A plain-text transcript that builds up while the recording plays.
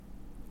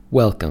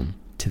Welcome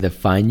to the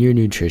Find Your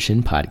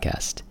Nutrition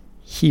podcast.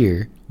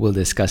 Here, we'll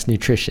discuss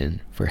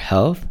nutrition for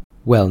health,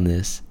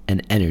 wellness,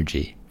 and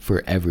energy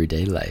for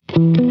everyday life.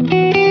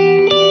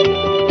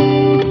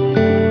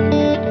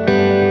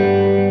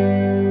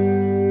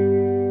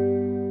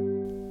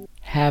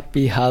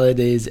 Happy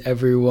holidays,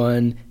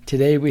 everyone.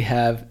 Today we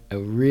have a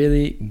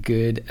really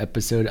good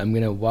episode. I'm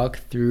going to walk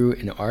through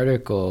an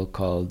article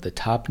called The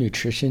Top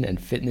Nutrition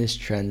and Fitness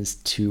Trends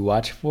to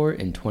Watch For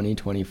in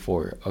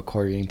 2024,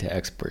 according to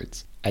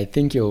experts. I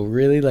think you'll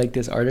really like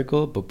this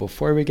article, but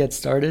before we get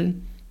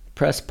started,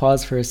 press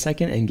pause for a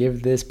second and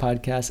give this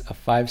podcast a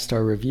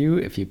 5-star review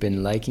if you've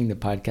been liking the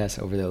podcast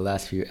over the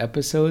last few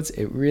episodes.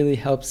 It really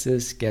helps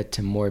us get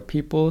to more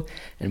people,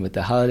 and with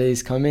the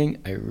holidays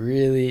coming, I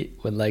really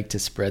would like to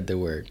spread the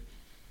word.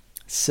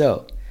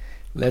 So,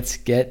 let's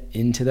get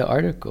into the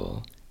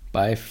article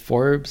by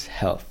Forbes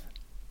Health.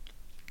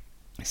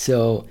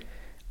 So,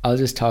 I'll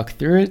just talk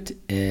through it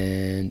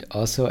and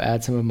also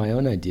add some of my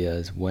own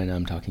ideas when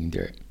I'm talking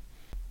through it.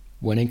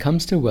 When it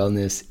comes to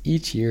wellness,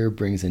 each year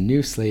brings a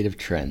new slate of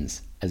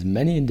trends, as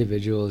many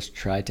individuals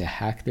try to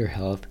hack their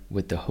health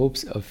with the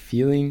hopes of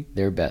feeling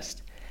their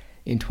best.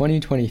 In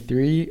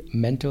 2023,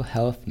 mental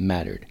health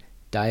mattered.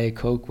 Diet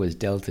Coke was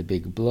dealt a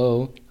big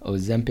blow,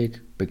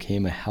 Ozempic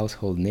became a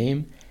household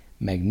name,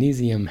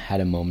 magnesium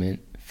had a moment,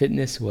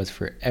 fitness was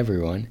for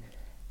everyone,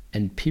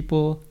 and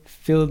people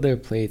filled their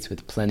plates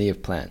with plenty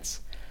of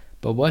plants.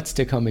 But what's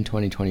to come in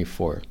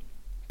 2024?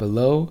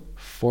 Below,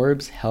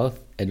 Forbes Health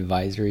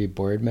Advisory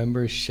Board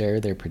members share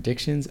their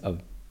predictions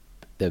of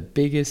the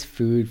biggest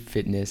food,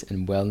 fitness,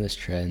 and wellness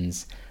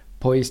trends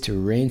poised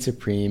to reign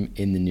supreme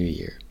in the new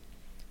year.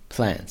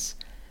 Plants.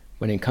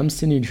 When it comes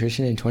to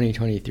nutrition in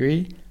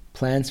 2023,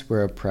 plants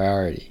were a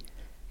priority.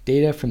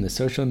 Data from the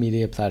social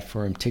media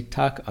platform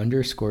TikTok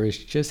underscores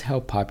just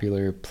how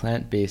popular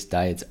plant-based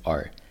diets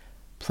are.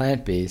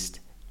 Plant-based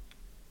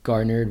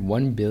garnered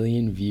 1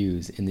 billion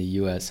views in the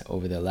US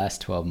over the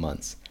last 12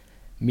 months.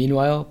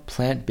 Meanwhile,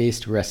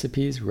 plant-based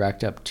recipes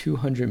racked up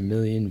 200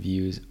 million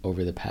views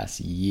over the past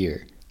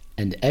year.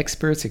 And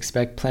experts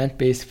expect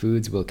plant-based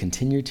foods will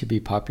continue to be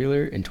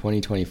popular in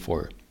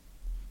 2024.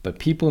 But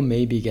people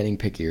may be getting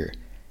pickier.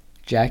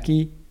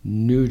 Jackie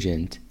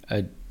Nugent,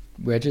 a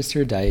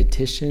registered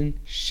dietitian,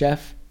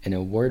 chef, and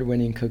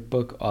award-winning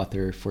cookbook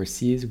author,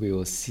 foresees we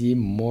will see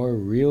more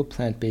real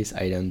plant-based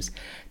items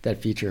that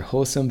feature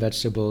wholesome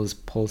vegetables,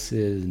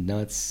 pulses,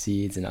 nuts,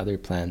 seeds, and other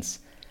plants.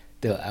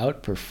 They'll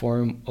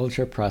outperform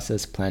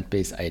ultra-processed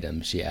plant-based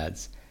items, she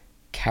adds.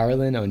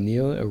 Carolyn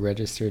O'Neill, a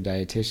registered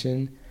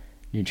dietitian,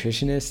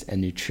 nutritionist,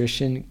 and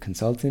nutrition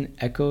consultant,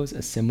 echoes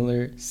a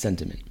similar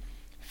sentiment.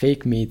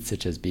 Fake meats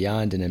such as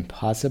Beyond and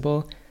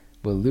Impossible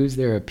will lose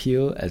their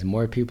appeal as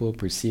more people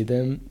perceive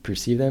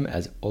them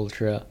as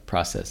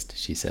ultra-processed,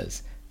 she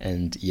says.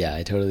 And yeah,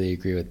 I totally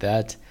agree with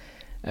that.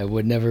 I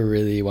would never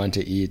really want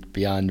to eat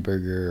Beyond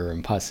Burger or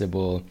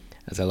Impossible,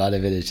 as a lot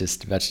of it is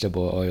just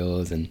vegetable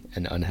oils and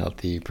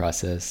unhealthy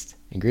processed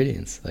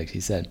ingredients, like she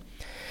said.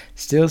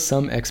 Still,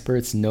 some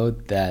experts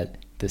note that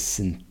the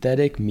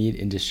synthetic meat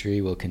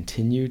industry will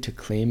continue to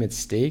claim its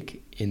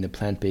stake in the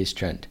plant-based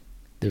trend.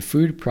 The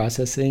food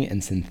processing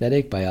and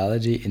synthetic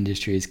biology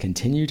industries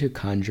continue to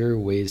conjure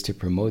ways to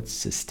promote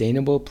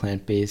sustainable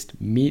plant-based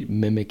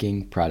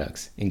meat-mimicking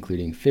products,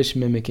 including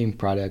fish-mimicking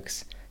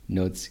products,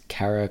 notes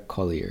Cara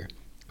Collier,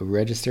 a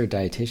registered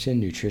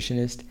dietitian,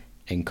 nutritionist,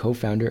 and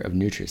co-founder of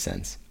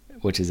NutriSense,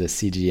 which is a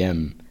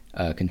CGM,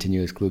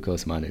 continuous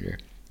glucose monitor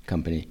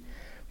company,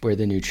 where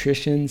the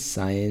nutrition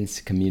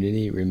science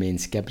community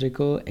remains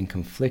skeptical and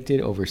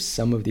conflicted over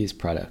some of these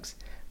products.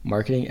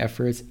 Marketing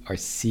efforts are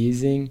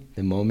seizing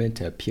the moment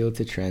to appeal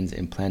to trends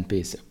in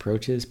plant-based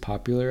approaches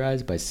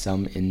popularized by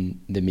some in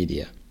the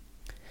media.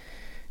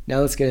 Now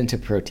let's get into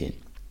protein.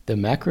 The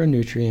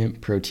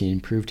macronutrient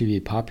protein proved to be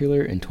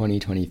popular in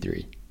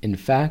 2023. In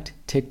fact,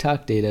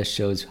 TikTok data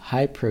shows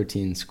high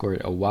protein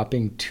scored a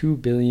whopping 2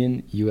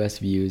 billion US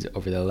views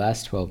over the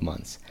last 12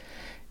 months.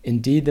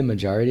 Indeed, the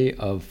majority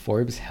of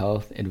Forbes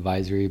Health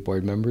Advisory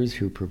Board members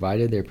who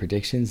provided their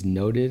predictions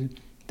noted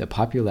the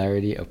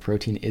popularity of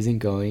protein isn't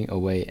going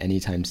away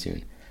anytime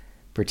soon,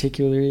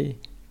 particularly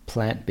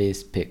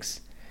plant-based picks.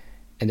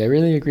 And I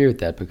really agree with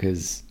that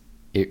because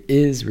it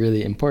is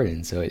really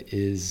important. So it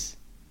is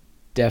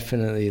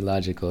definitely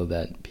logical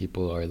that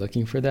people are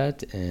looking for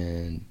that,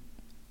 and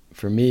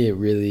for me, it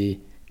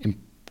really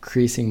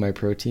increasing my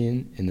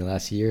protein in the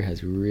last year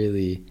has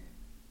really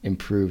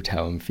improved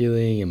how I'm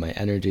feeling and my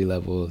energy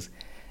levels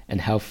and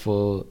how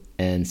full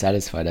and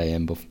satisfied I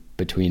am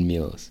between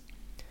meals.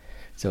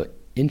 So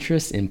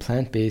interest in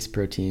plant-based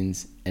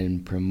proteins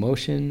and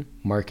promotion,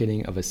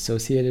 marketing of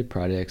associated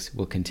products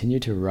will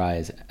continue to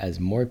rise as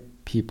more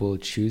people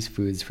choose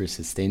foods for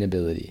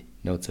sustainability,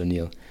 notes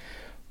O'Neill.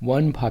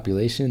 One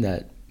population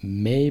that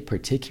may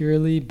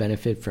particularly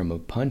benefit from a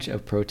punch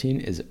of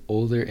protein is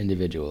older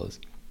individuals.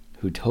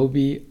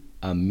 Hutobi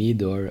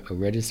Amidor, a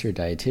registered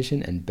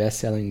dietitian and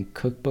best-selling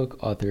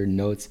cookbook author,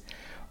 notes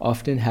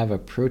often have a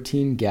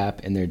protein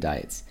gap in their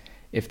diets.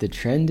 If the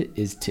trend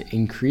is to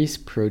increase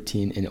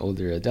protein in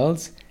older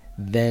adults,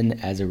 Then,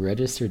 as a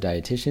registered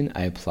dietitian,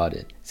 I applaud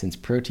it, since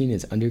protein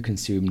is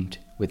underconsumed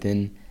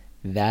within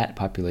that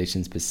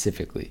population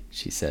specifically,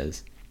 she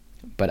says.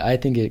 But I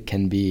think it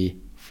can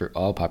be for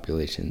all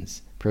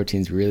populations.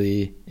 Protein's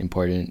really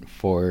important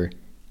for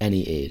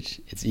any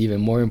age. It's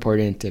even more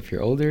important if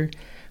you're older,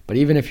 but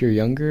even if you're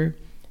younger,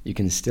 you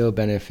can still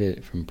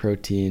benefit from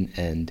protein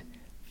and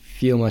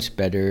feel much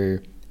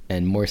better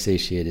and more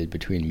satiated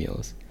between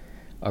meals.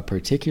 A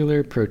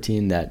particular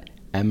protein that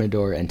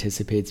Amador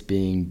anticipates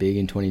being big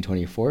in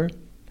 2024?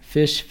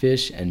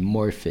 Fish, and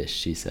more fish,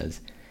 she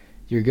says.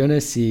 You're going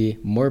to see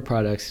more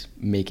products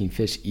making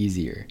fish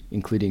easier,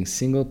 including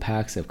single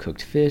packs of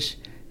cooked fish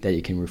that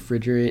you can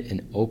refrigerate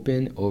and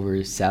open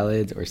over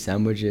salads or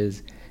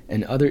sandwiches,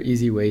 and other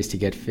easy ways to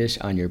get fish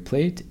on your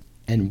plate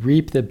and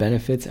reap the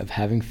benefits of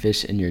having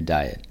fish in your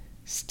diet.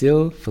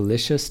 Still,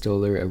 Felicia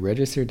Stoller, a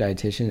registered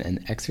dietitian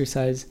and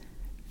exercise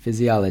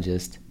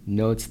physiologist,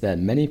 notes that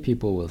many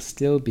people will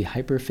still be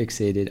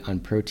hyperfixated on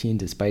protein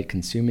despite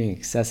consuming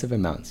excessive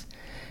amounts,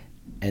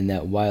 and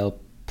that while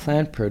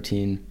plant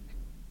protein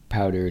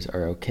powders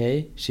are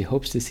okay, she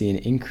hopes to see an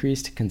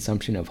increased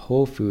consumption of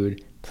whole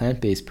food,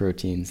 plant-based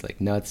proteins like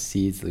nuts,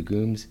 seeds,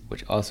 legumes,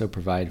 which also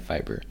provide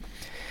fiber.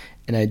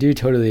 And I do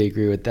totally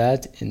agree with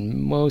that.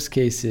 In most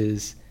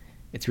cases,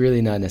 it's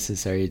really not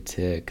necessary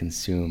to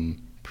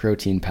consume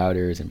protein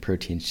powders and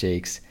protein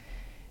shakes.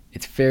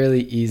 It's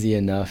fairly easy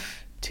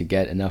enough to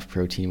get enough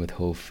protein with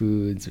whole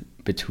foods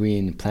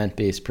between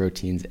plant-based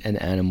proteins and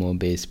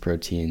animal-based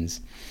proteins.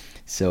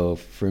 So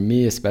for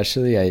me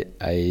especially,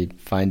 I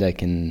find I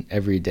can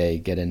every day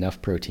get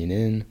enough protein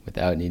in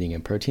without needing a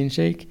protein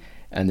shake,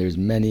 and there's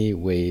many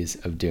ways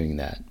of doing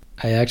that.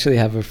 I actually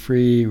have a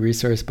free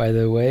resource, by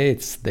the way.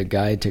 It's the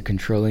Guide to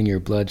Controlling Your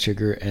Blood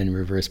Sugar and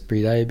Reverse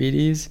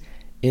Prediabetes.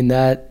 In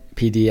that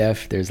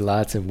PDF, there's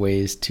lots of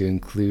ways to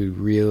include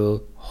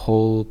real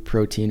whole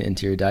protein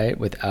into your diet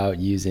without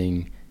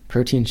using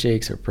protein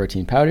shakes or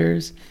protein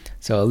powders.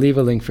 So I'll leave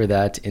a link for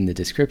that in the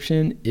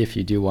description if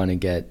you do want to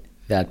get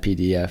that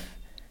PDF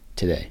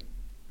today.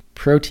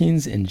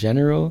 Proteins in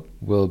general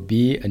will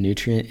be a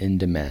nutrient in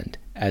demand,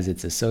 as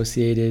it's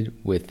associated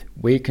with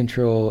weight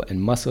control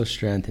and muscle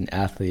strength in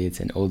athletes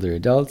and older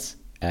adults,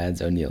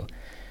 adds O'Neill.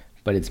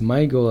 But it's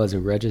my goal as a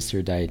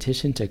registered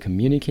dietitian to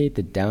communicate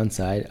the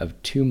downside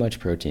of too much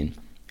protein,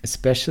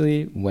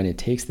 especially when it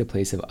takes the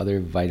place of other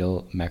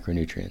vital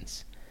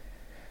macronutrients.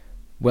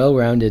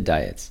 Well-rounded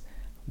diets.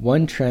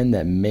 One trend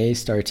that may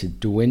start to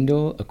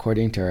dwindle,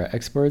 according to our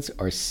experts,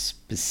 are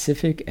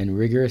specific and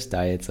rigorous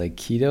diets like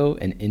keto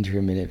and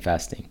intermittent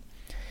fasting.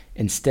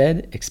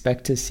 Instead,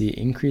 expect to see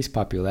increased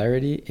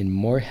popularity in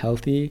more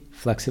healthy,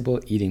 flexible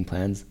eating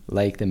plans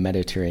like the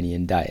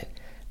Mediterranean diet.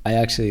 I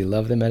actually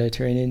love the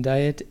Mediterranean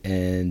diet,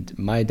 and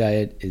my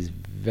diet is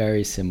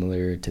very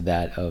similar to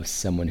that of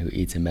someone who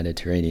eats a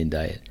Mediterranean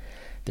diet.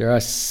 There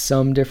are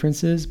some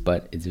differences,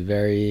 but it's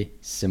very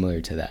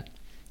similar to that,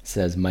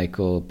 says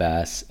Michael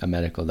Bass, a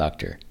medical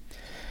doctor.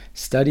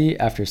 Study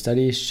after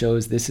study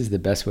shows this is the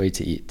best way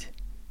to eat,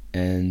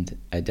 and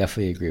I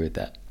definitely agree with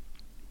that.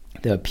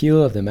 The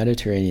appeal of the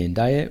Mediterranean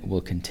diet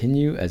will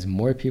continue as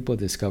more people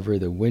discover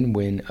the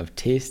win-win of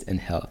taste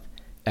and health,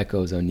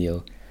 echoes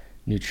O'Neill.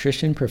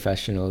 Nutrition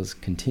professionals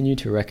continue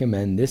to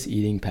recommend this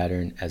eating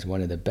pattern as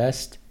one of the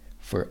best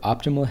for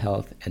optimal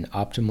health and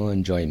optimal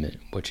enjoyment,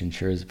 which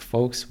ensures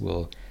folks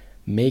will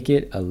make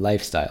it a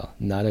lifestyle,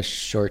 not a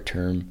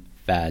short-term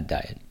fad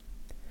diet.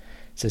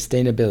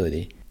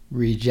 Sustainability.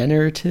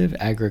 Regenerative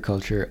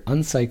agriculture,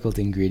 uncycled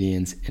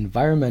ingredients,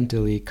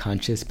 environmentally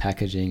conscious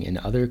packaging, and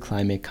other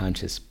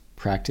climate-conscious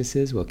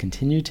practices will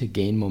continue to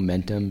gain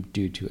momentum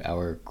due to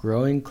our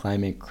growing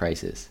climate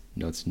crisis,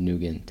 notes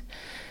Nugent.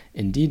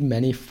 Indeed,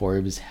 many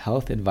Forbes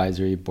Health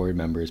Advisory Board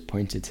members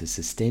pointed to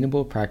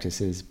sustainable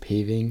practices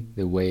paving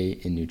the way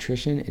in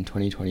nutrition in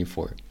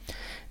 2024.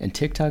 And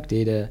TikTok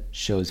data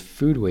shows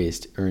food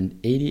waste earned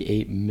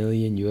 88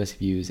 million US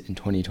views in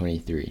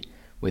 2023,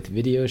 with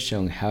videos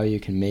showing how you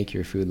can make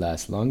your food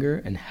last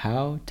longer and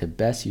how to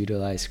best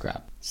utilize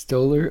scrap.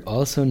 Stoller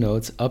also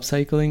notes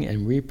upcycling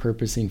and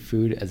repurposing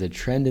food as a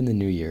trend in the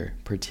new year,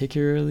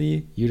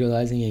 particularly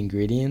utilizing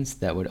ingredients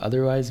that would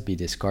otherwise be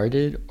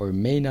discarded or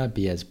may not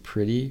be as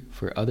pretty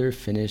for other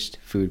finished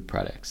food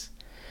products.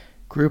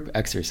 Group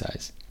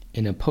exercise.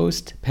 In a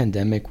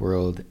post-pandemic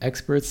world,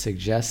 experts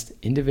suggest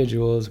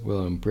individuals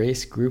will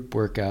embrace group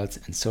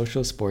workouts and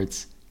social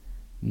sports,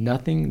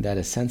 nothing that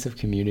a sense of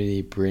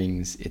community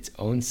brings its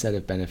own set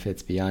of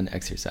benefits beyond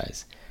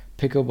exercise.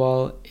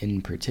 Pickleball,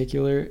 in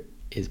particular,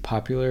 is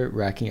popular,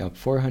 racking up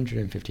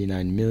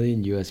 459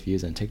 million US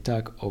views on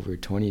TikTok over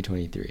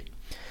 2023.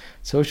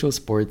 Social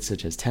sports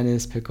such as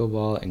tennis,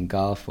 pickleball, and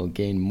golf will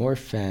gain more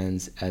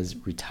fans as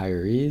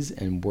retirees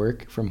and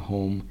work from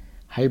home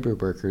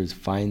hybrid workers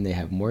find they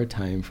have more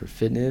time for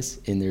fitness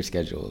in their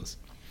schedules.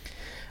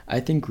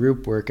 I think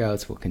group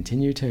workouts will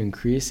continue to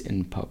increase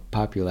in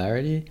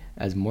popularity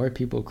as more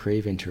people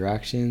crave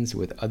interactions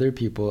with other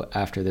people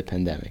after the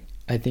pandemic.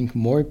 I think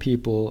more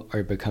people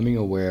are becoming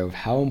aware of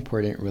how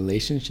important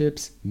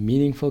relationships,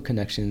 meaningful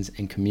connections,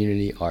 and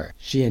community are.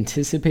 She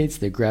anticipates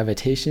the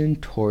gravitation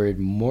toward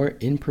more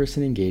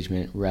in-person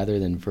engagement rather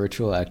than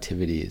virtual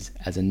activities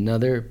as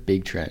another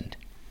big trend.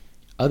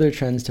 Other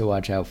trends to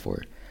watch out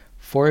for.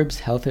 Forbes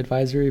Health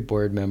Advisory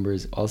Board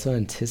members also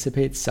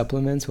anticipate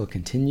supplements will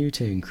continue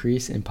to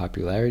increase in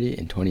popularity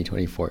in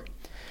 2024,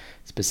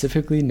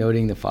 specifically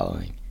noting the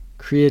following: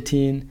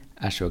 creatine,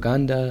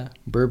 ashwagandha,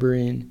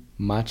 berberine,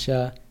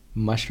 matcha,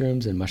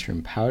 mushrooms and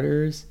mushroom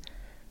powders,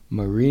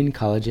 marine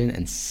collagen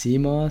and sea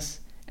moss,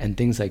 and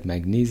things like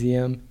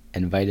magnesium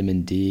and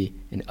vitamin D,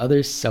 and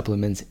other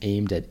supplements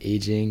aimed at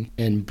aging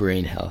and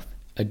brain health.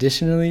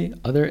 Additionally,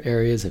 other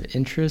areas of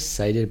interest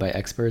cited by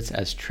experts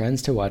as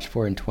trends to watch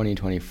for in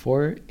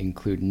 2024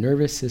 include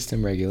nervous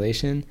system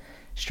regulation,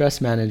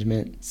 stress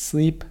management,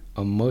 sleep,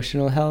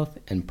 emotional health,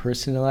 and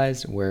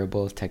personalized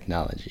wearable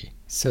technology.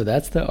 So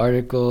that's the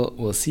article.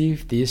 We'll see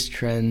if these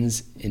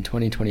trends in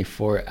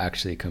 2024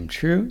 actually come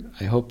true.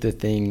 I hope the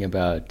thing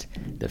about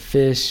the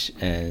fish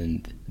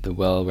and the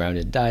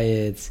well-rounded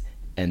diets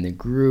and the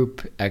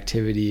group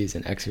activities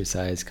and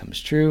exercise comes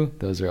true.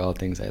 Those are all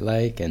things I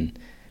like and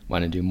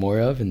want to do more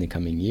of in the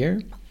coming year.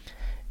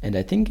 And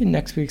I think in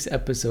next week's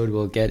episode,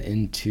 we'll get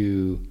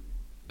into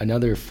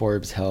another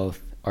Forbes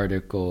Health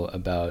article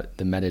about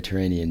the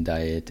Mediterranean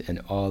diet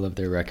and all of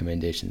their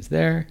recommendations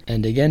there.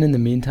 And again, in the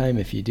meantime,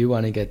 if you do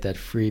want to get that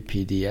free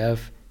PDF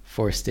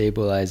for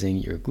stabilizing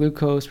your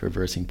glucose,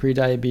 reversing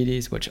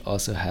prediabetes, which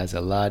also has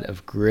a lot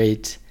of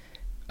great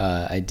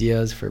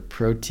ideas for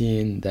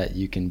protein that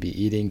you can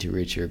be eating to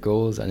reach your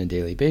goals on a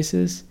daily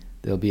basis,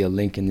 there'll be a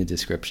link in the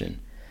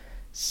description.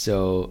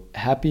 So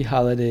happy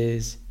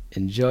holidays,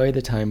 enjoy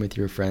the time with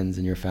your friends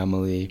and your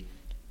family,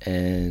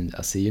 and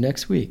I'll see you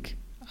next week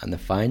on the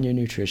Find Your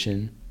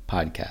Nutrition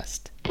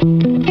podcast.